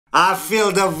I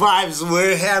feel the vibes,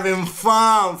 we're having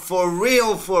fun, for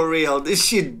real, this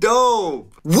shit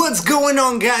dope. What's going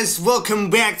on, guys? Welcome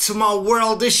back to my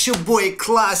world, it's your boy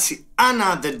Classy.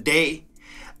 Another day,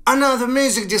 another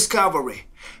music discovery.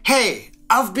 Hey,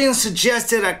 I've been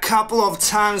suggested a couple of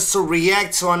times to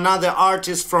react to another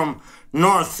artist from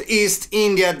Northeast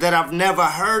India that I've never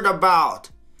heard about.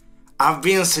 I've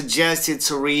been suggested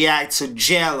to react to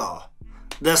Jelo,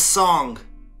 the song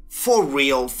For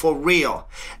Real.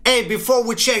 Hey, before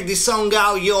we check this song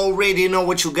out, you already know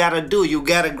what you gotta do. You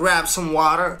gotta grab some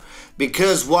water,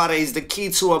 because water is the key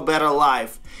to a better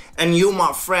life. And you,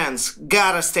 my friends,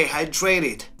 gotta stay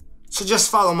hydrated. So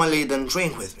just follow my lead and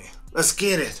drink with me. Let's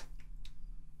get it.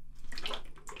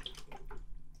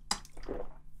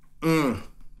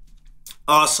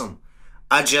 Awesome.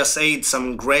 I just ate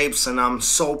some grapes and I'm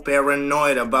so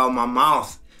paranoid about my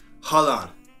mouth. Hold on.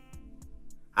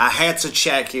 I had to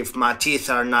check if my teeth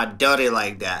are not dirty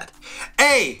like that.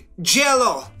 Hey,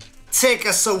 Jelo, take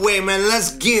us away, man.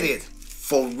 Let's get it.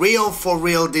 For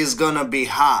real, this gonna be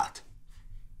hot.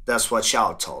 That's what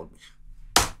y'all told me.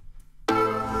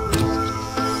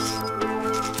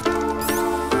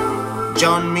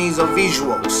 John Mizo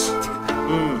visuals.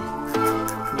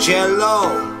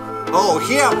 Jelo. Oh,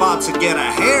 he about to get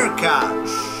a haircut.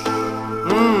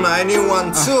 I need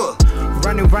one too.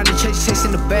 Running,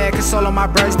 chasing the bag, cause all of my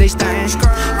birds, they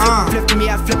stuntin'. Flipping me,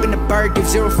 I flipping the bird, give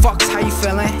zero fucks, how you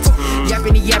feeling?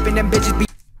 Yapping, them bitches be.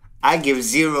 I give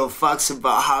zero fucks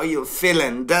about how you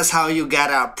feeling. That's how you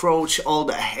gotta approach all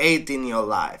the hate in your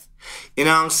life. You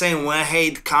know what I'm saying? When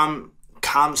hate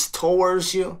comes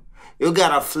towards you, you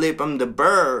gotta flip them the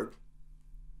bird.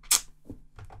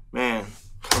 Man,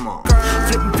 come on.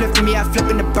 Flipping me, I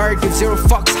flipping the bird, give zero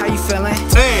fucks, how you feeling?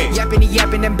 Hey.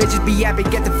 Yapping, them bitches be yapping,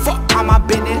 get the fuck out my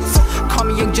business. Call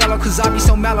me young Jelo, cause I be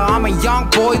so mellow, I'm a young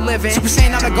boy living. Super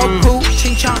Saiyan out of Goku,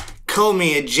 ching chong. Call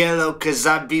me a Jelo, cause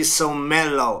I be so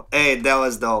mellow. Hey, that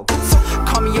was dope.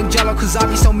 Call me young Jelo, cause I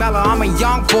be so mellow, I'm a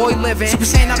young boy living. Super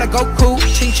Saiyan out of Goku,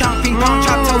 ching chong, ping pong,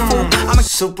 chop tofu. I'm a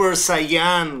Super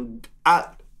Saiyan,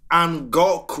 I'm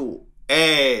Goku.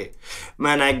 Hey,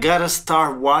 man, I gotta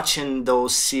start watching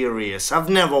those series. I've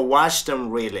never watched them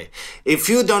really. If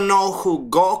you don't know who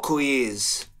Goku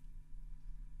is,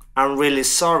 I'm really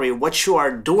sorry what you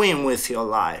are doing with your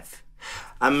life.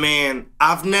 I mean,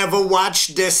 I've never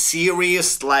watched this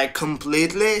series like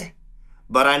completely,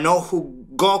 but I know who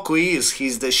Goku is.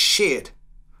 He's the shit.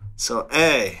 So,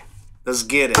 hey. Let's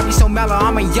get it. I be so mellow,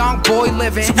 I'm a young boy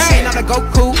living. Super Saiyan out of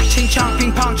Goku, ching chong,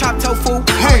 ping pong, chop tofu.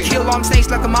 I'ma kill all them snakes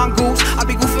like a mongoose. I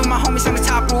be goofing with my homies on the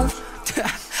top roof.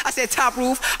 I said top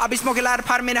roof. I be smoking loud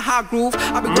pot, I'm in a hot groove.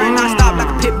 I be grinding non-stop like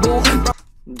a pit bull.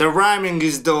 The rhyming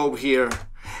is dope here.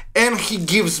 And he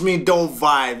gives me dope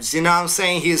vibes. You know what I'm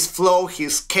saying? His flow,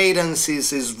 his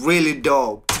cadences is really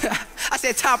dope. I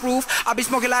said top roof. I be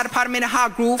smoking loud pot, I'm in a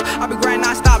hot groove. I be grinding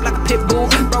non-stop like a pit bull.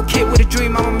 Broke kid with a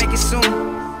dream, I'ma make it soon.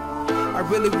 I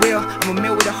really will. I'm a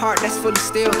man with a heart that's full of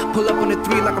steel. Pull up on the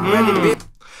 3 like a branded bitch.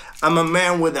 I'm a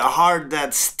man with a heart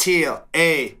that's steel.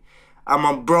 Hey, I'm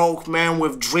a broke man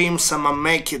with dreams. I'ma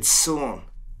make it soon.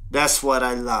 That's what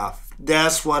I love.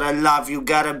 That's what I love. You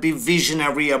gotta be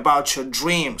visionary about your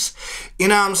dreams. You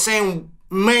know what I'm saying?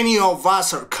 Many of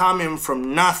us are coming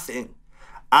from nothing.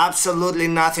 Absolutely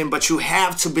nothing, but you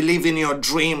have to believe in your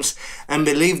dreams and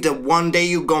believe that one day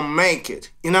you're gonna make it.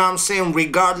 You know what I'm saying?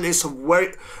 Regardless of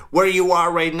where you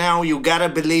are right now, you gotta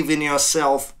believe in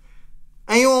yourself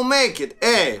and you will make it.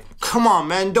 Hey, come on,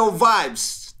 man, dope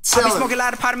vibes. I be smoking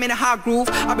loud pot, I'm in a hot groove.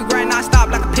 I be grinding non-stop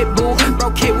like a pit bull.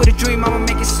 Broke kid with a dream, I'ma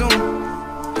make it soon.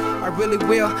 I really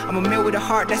will. I'm a man with a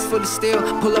heart that's full of steel.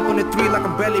 Pull up on the 3 like a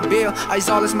Bradley Bill. Ice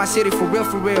all is my city, for real.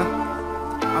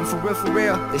 I'm for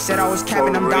real. They said I was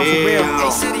capping, I'm down for real. Hey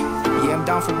city, yeah, I'm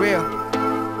down for real.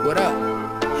 What up?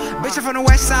 Bitch, I'm from the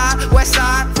west side.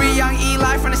 Free young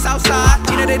Eli from the south side.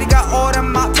 You know they got all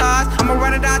them mop ties. I'ma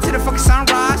run it down to the fucking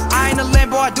sunrise. I ain't a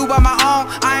Lambo, I do by my own.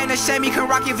 I ain't ashamed, you can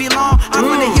rock your V-long. I'm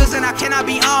from the hills and I cannot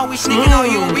be on. We sneaking on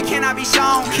you, we cannot be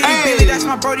shown. Kitty Billy, that's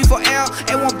my brody for L.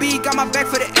 A1B, got my back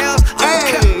for the L's. I'm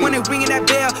a cut when they ringing that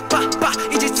bell. Bah,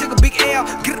 it just took a big L.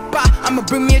 I'ma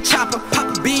bring me a chopper,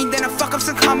 pop a bean, then I fuck up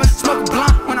some commas. Smoke a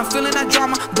blunt when I'm feeling that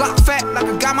drama. Block fat like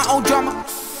I got my own drama.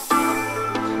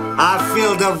 I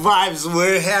feel the vibes,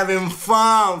 we're having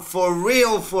fun, for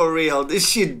real, this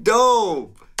shit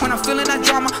dope. When I'm feeling that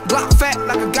drama, block fat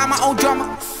like I got my own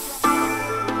drama.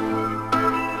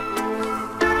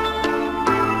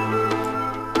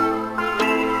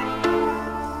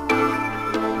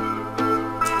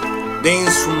 The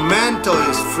instrumental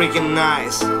is freaking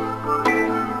nice.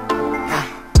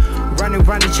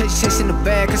 Running, chasing the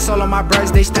bag, cause all of my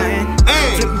birds, they stuntin'.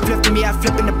 Hey. Flipping me, I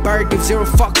flipping the bird, give zero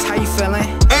fucks, how you feeling?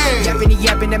 Hey.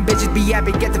 Yapping, them bitches be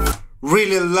yapping, get the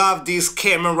Really love this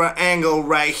camera angle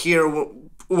right here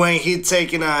when he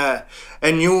taking a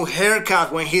new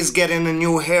haircut, when he's getting a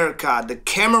new haircut. The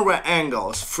camera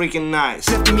angle is freaking nice.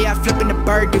 Flipping me, I flipping the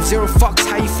bird, give zero fucks,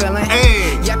 how you feeling?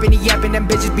 Hey. Yapping, them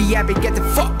bitches be yapping, get the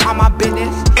fuck on my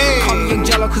business. Hey. Call me young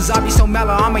Jelo, cause I be so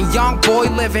mellow, I'm a young boy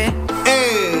living.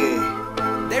 Hey.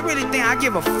 They really think I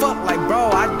give a fuck, like bro,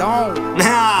 I don't.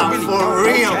 Nah, really for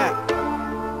real.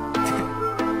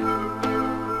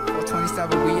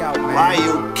 427, we out, man. Why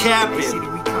you capping? City,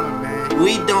 we coming, man.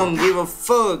 We don't give a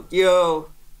fuck, yo.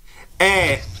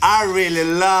 Hey, I really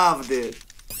loved it.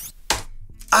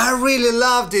 I really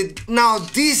loved it. Now,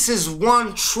 this is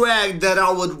one track that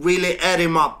I would really add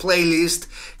in my playlist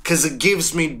because it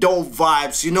gives me dope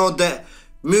vibes. You know, the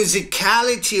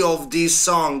musicality of this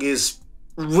song is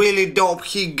really dope.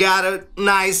 He got a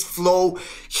nice flow.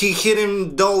 He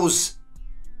hitting those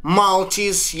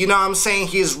multis, you know what I'm saying?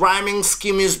 His rhyming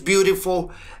scheme is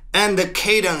beautiful, and the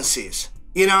cadences,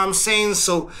 you know what I'm saying?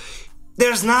 So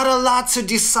there's not a lot to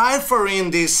decipher in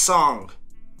this song,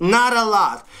 not a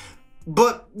lot,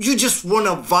 but you just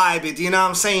wanna vibe it, you know what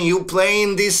I'm saying? You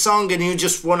playing this song and you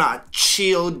just wanna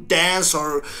chill, dance,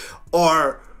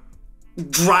 or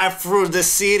drive through the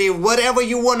city, whatever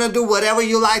you wanna do, whatever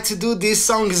you like to do. This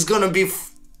song is gonna be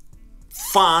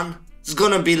fun, it's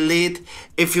gonna be lit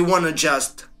if you wanna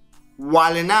just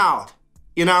wilding out,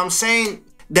 you know what I'm saying?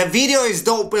 The video is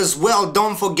dope as well.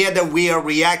 Don't forget that we are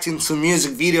reacting to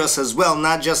music videos as well,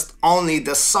 not just only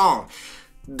the song.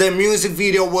 The music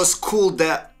video was cool,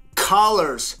 the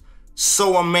colors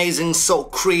so amazing, so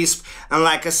crisp, and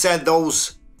like I said,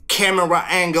 those camera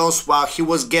angles while he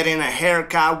was getting a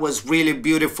haircut was really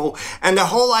beautiful. And the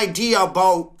whole idea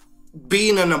about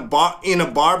being in a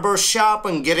barber shop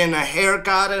and getting a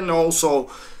haircut and also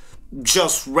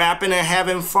just rapping and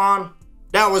having fun,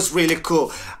 that was really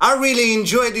cool. I really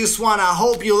enjoyed this one. I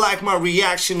hope you like my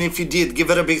reaction. If you did, give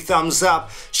it a big thumbs up.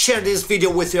 Share this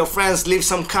video with your friends. Leave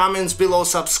some comments below.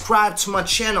 Subscribe to my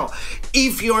channel.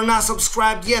 If you're not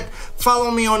subscribed yet, follow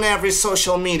me on every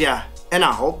social media. And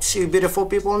I hope to see you beautiful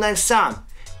people next time.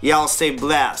 Y'all stay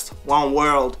blessed. One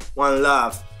world, one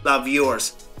love. Love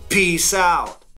yours. Peace out.